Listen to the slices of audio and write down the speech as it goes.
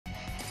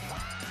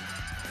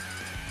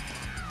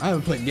I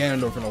haven't played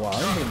Ganondorf in a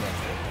while.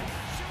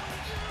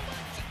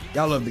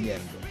 Y'all love the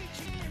Ganondorf.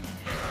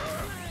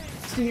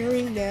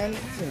 Steering down.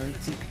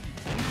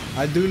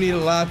 I do need to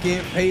lock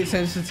in. Pay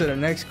attention to the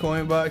next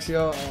coin box,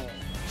 y'all.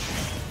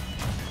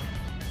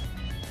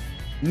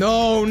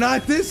 No,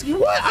 not this.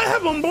 What? I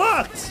have him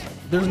blocked.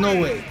 There's no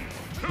way.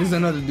 This is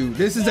another dude.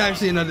 This is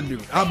actually another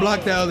dude. I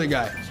blocked the other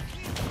guy.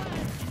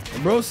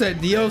 Bro said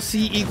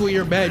DLC equal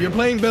your bad. You're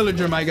playing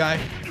Villager, my guy.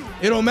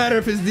 It don't matter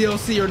if it's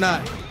DLC or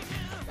not.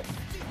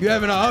 You're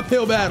having an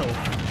uphill battle.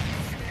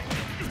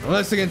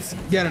 Unless against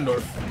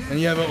Ganondorf. And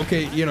you have a,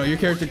 okay, you know, your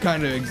character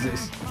kind of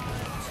exists.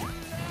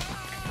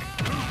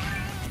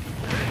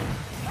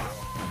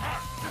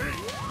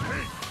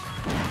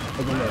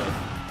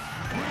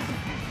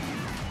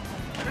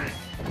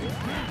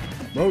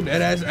 Bro,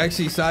 that ass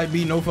actually side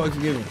B, no fucks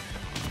given.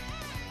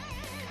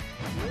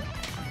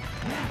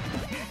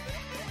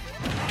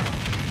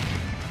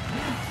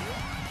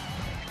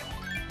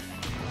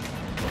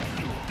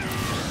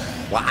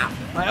 Wow,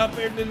 my up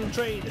air didn't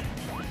trade.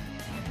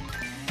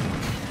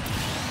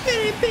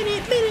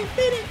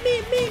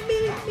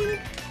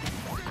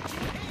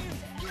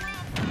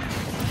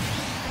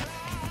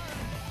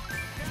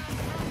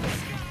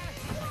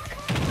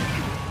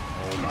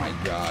 Oh my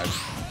god.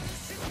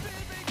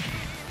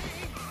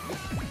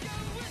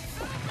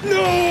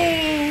 No!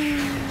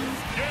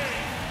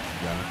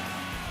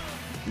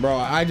 Bro,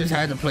 I just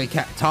had to play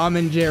Tom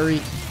and Jerry.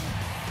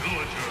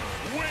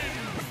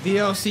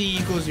 DLC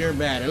equals you're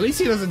bad. At least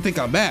he doesn't think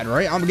I'm bad,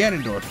 right? I'm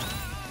Ganondorf.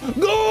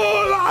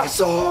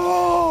 Golazo!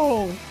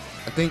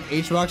 I think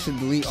HBox should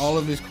delete all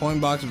of his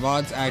Coinbox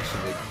VODs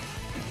actually.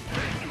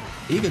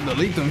 He can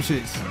delete them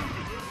shits.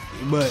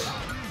 But,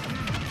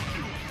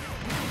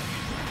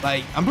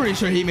 like, I'm pretty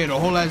sure he made a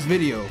whole ass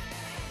video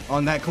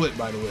on that clip,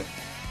 by the way.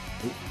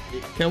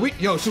 Can we,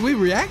 yo, should we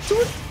react to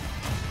it?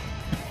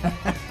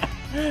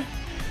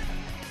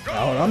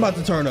 Hold on, I'm about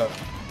to turn up.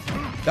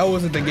 That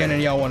wasn't the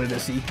Ganon y'all wanted to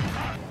see.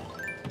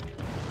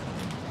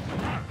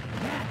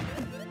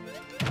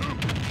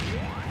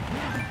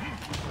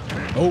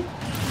 Oh,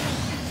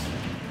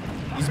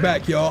 he's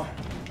back, y'all.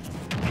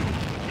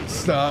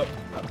 Stop.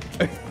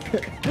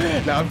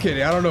 Nah, I'm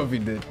kidding. I don't know if he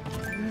did.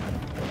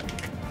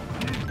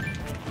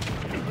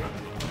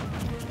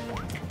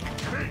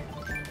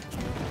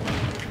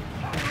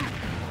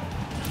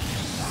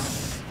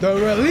 The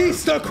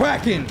release the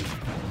Kraken.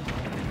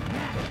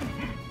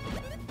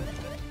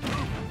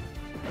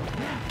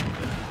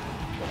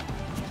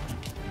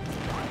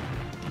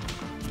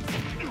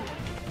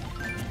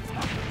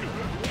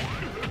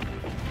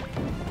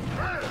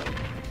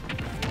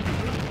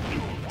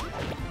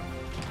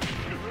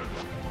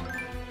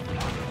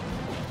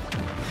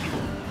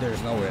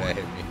 There's no way that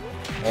hit me.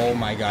 Oh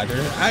my god,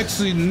 there's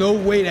actually no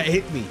way that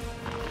hit me.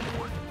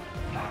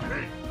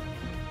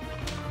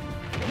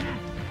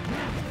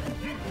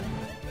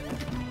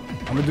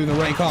 I'm gonna do the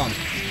rain calm.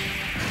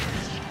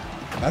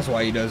 That's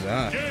why he does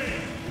that, huh?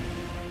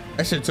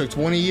 That shit took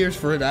 20 years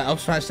for that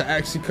upsmash to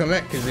actually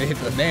connect because it hit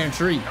the damn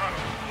tree.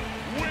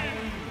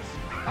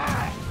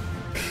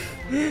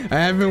 I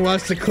haven't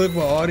watched the clip of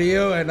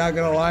audio, and not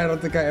gonna lie, I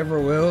don't think I ever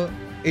will.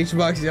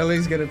 HBox yelling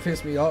is gonna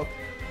piss me off.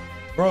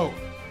 Bro,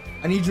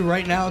 I need you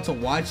right now to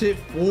watch it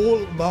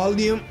full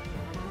volume,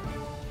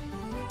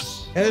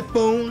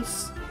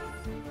 headphones,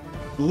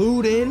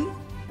 glued in,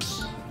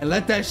 and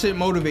let that shit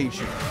motivate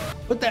you.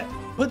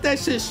 Put that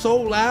shit so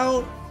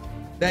loud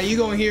that you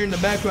gonna hear in the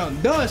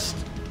background, Dust,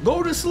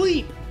 go to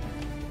sleep.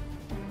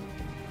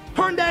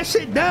 Turn that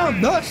shit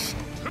down, Dust.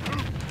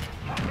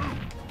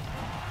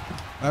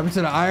 What happened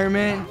to the Iron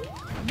Man?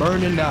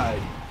 Burned and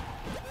died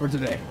for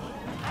today.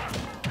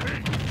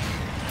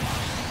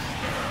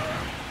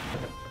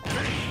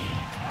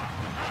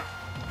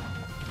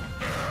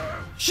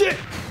 Shit!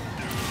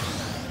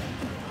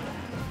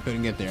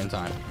 Couldn't get there in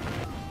time.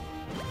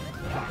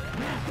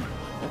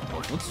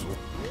 What's...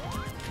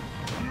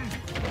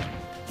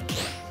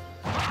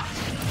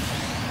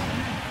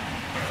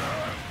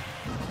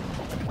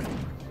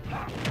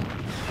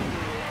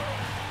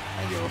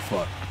 I give a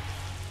fuck.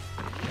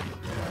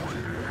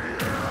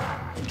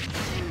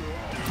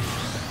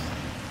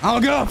 I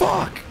don't give a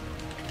fuck!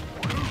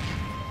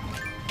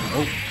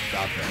 Oh,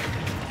 stop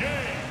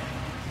that.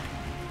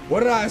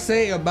 What did I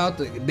say about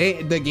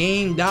the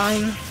game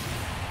dying?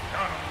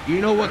 You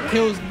know what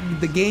kills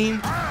the game?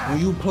 When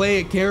you play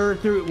a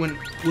character, when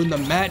the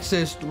match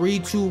says 3,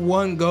 2,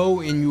 1, go,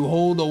 and you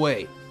hold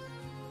away.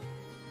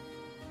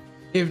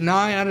 If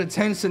 9 out of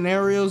 10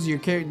 scenarios,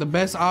 the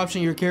best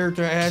option your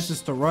character has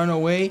is to run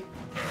away,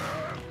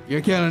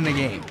 you're killing the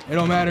game. It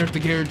don't matter if the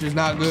character's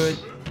not good.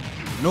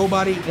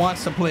 Nobody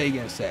wants to play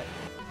against that.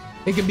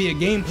 It could be a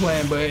game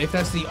plan, but if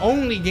that's the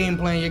only game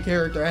plan your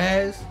character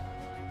has,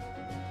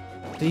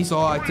 cease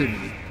all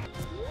activity.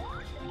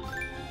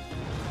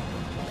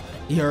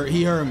 He heard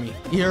me.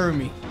 He heard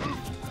me.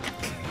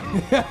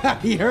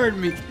 He heard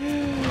me.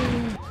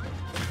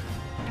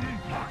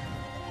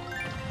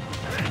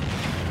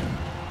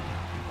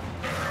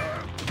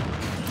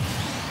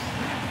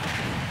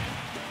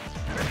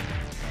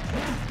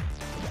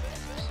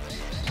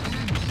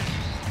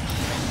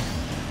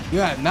 You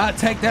have not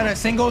teched that a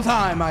single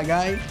time, my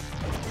guy.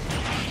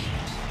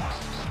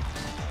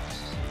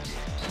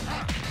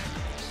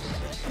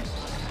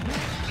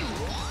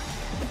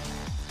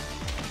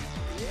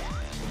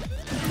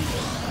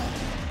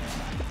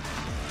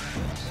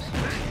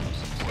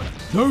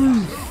 No.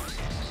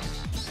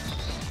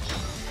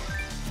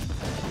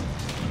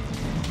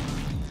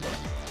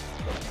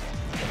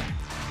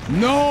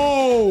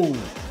 No.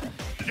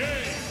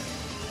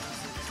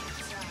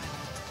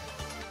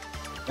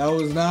 That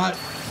was not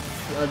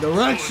a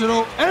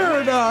directional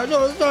error dodge.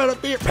 No, it's trying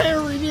to be a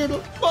parry near the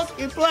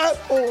fucking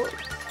platform.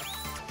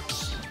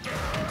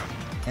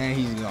 And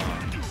he's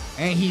gone.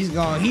 And he's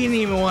gone. He didn't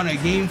even want to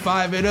game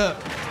 5 it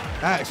up.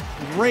 That's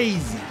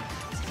crazy.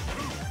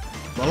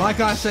 But like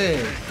I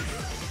said,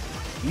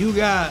 you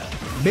got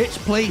bitch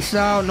play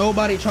style.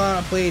 Nobody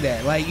trying to play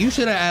that. Like, you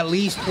should have at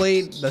least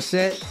played the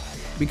set,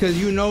 because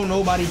you know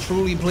nobody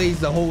truly plays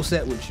the whole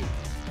set with you.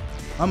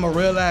 I'm a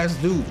real ass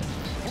dude.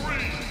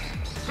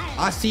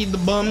 I see the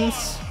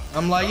bums.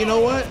 I'm like, you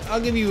know what?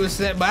 I'll give you a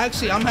set. But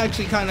actually, I'm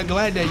actually kind of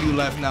glad that you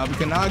left now,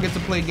 because now I get to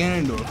play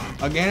Ganondorf.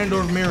 A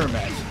Ganondorf mirror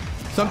match.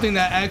 Something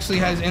that actually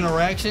has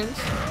interactions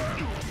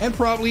and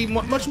probably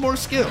much more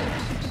skill.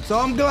 So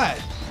I'm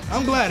glad.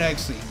 I'm glad,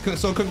 actually.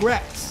 So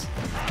congrats.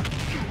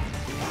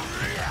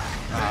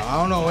 I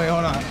don't know. Wait,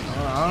 hold on.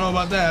 I don't know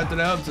about that after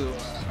the up to.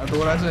 After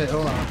what I said.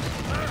 Hold on.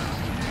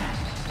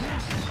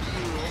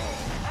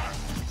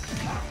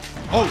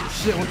 Oh,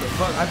 shit. What the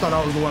fuck? I thought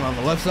I was the one on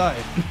the left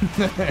side.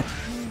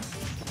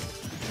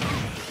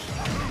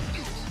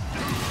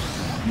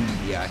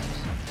 Yeah.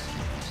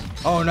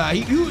 Oh, nah.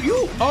 You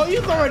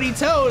can already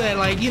tell that,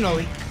 like, you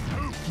know,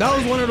 that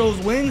was one of those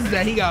wins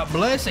that he got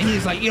blessed, and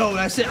he's like, yo,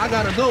 that's it. I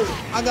gotta go.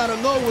 I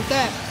gotta go with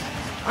that.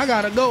 I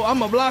gotta go.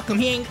 I'ma block him.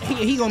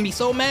 He gonna be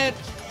so mad.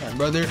 Yeah,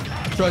 brother,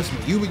 trust me.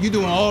 You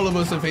doing all of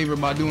us a favor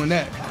by doing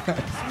that.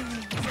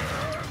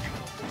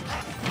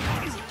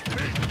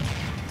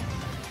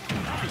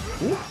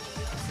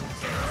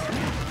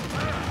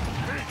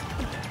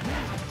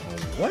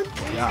 What?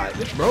 God,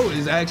 this bro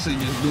is actually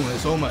just doing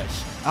so much.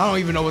 I don't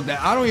even know what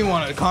that. I don't even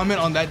want to comment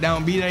on that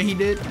down B that he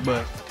did,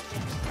 but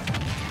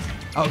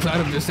outside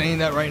of just saying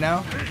that right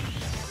now.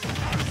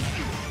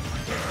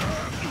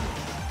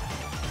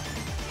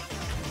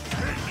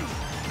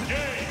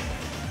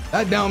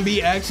 That down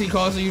B actually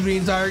costing you the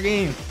entire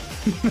game.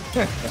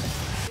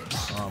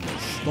 I'm gonna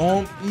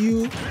stomp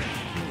you.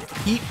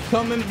 Keep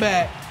coming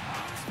back.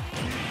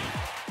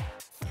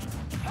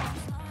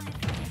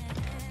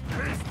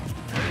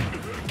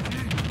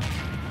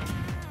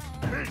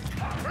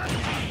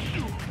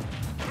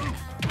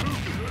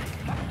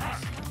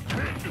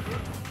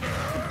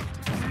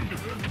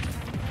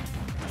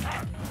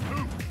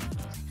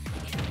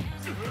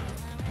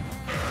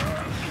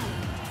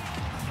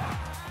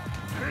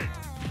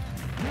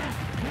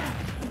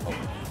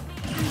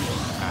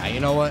 You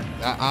know what?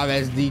 I've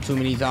SD too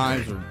many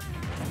times. Or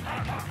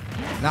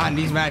not in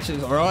these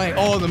matches, or like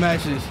all the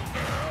matches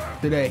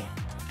today.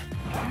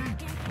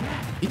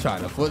 He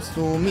trying to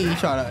footstool me. He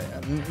trying to.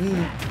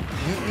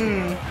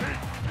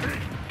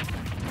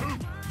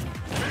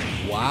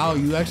 Wow,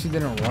 you actually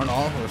didn't run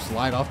off or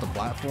slide off the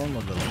platform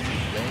of the leg.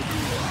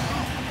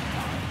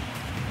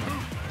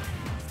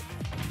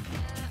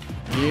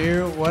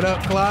 Here, what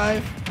up,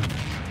 Clive?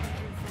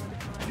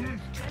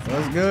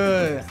 What's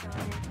good?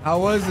 How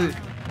was it?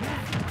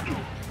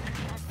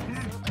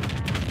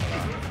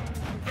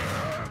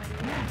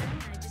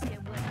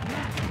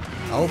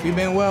 I hope you've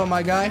been well,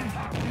 my guy.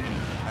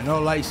 I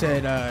know Light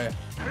said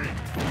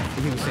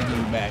he was sending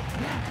you back.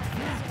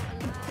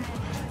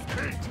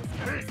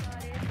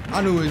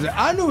 I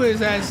knew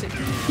his ass.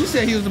 He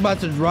said he was about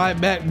to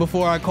drive back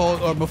before I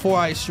called, or before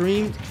I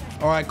streamed,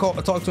 or I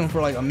talked to him for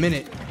like a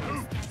minute.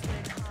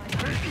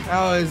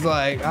 I was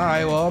like, all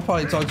right, well, I'll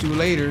probably talk to you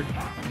later.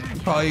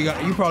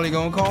 You probably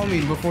gonna call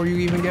me before you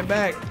even get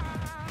back.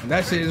 And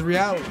that shit is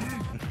reality.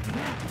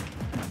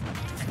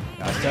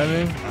 Got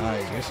 7. All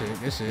right,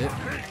 good shit.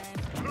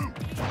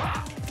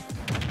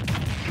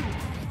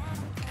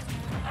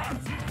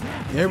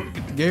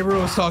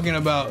 Gabriel was talking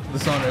about the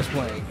song that's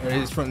playing.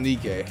 It's from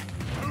Nikkei.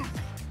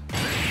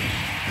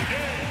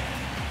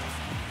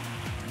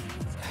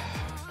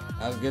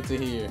 That's good to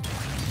hear.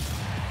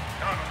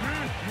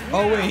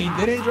 Oh wait,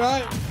 he didn't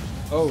drive?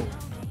 Oh,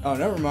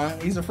 never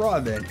mind. He's a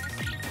fraud then.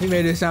 He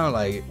made it sound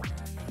like it.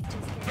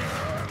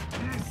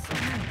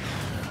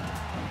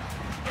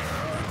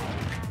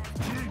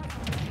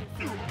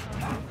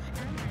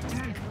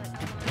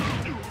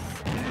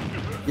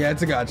 Yeah,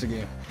 it's a gacha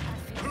game.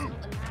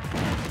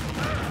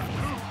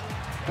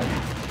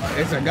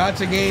 It's a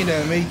gacha game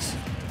that makes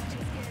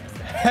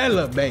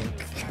hella bank.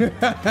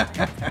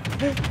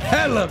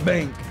 Hella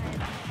bank.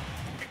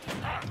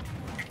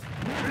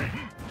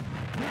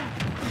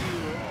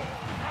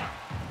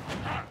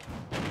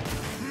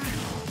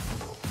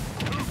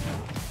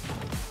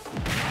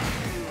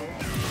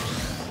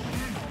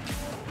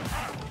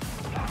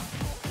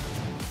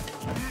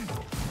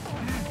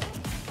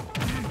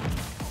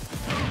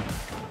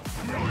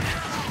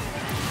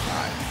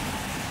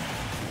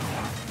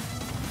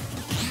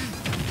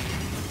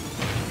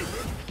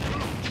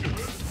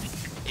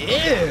 Ew.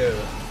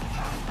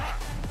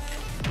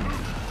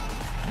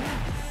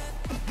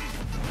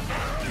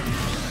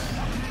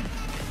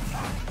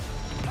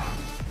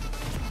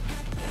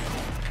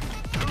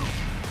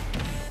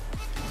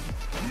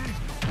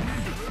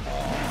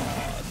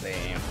 Oh,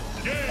 damn.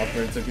 Up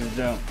air took his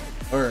jump.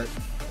 Or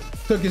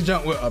took his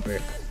jump with up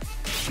air.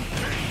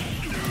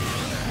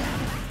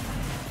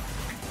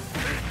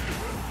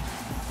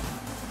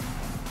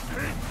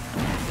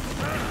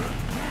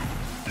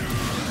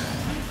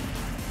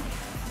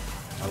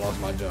 I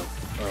lost my jump.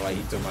 Or like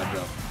he took my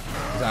jump.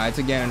 So it's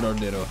a Ganondorf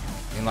ditto.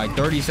 In like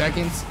 30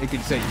 seconds, it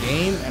could say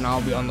game and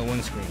I'll be on the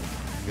win screen.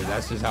 Because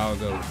that's just how it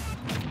goes.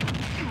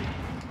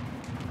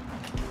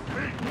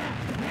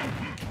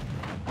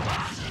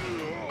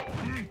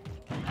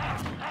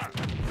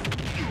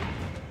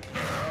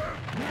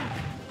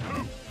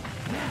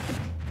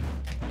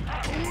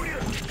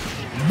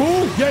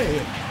 Boom!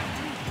 Yeah!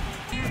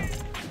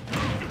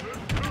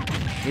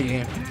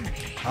 Again.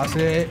 I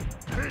said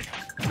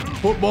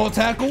football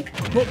tackle,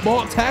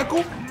 football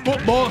tackle,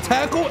 football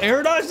tackle,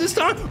 air dodge this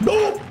time?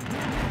 No!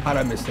 How'd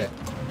I miss that?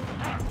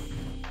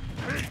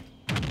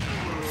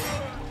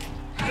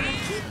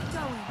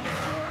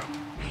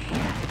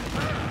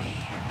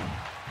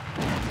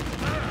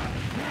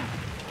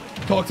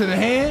 Talk to the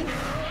hand.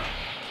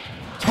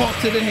 Talk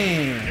to the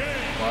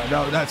hand.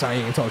 Well, that's how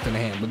you can talk to the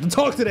hand, but the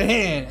talk to the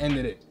hand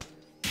ended it.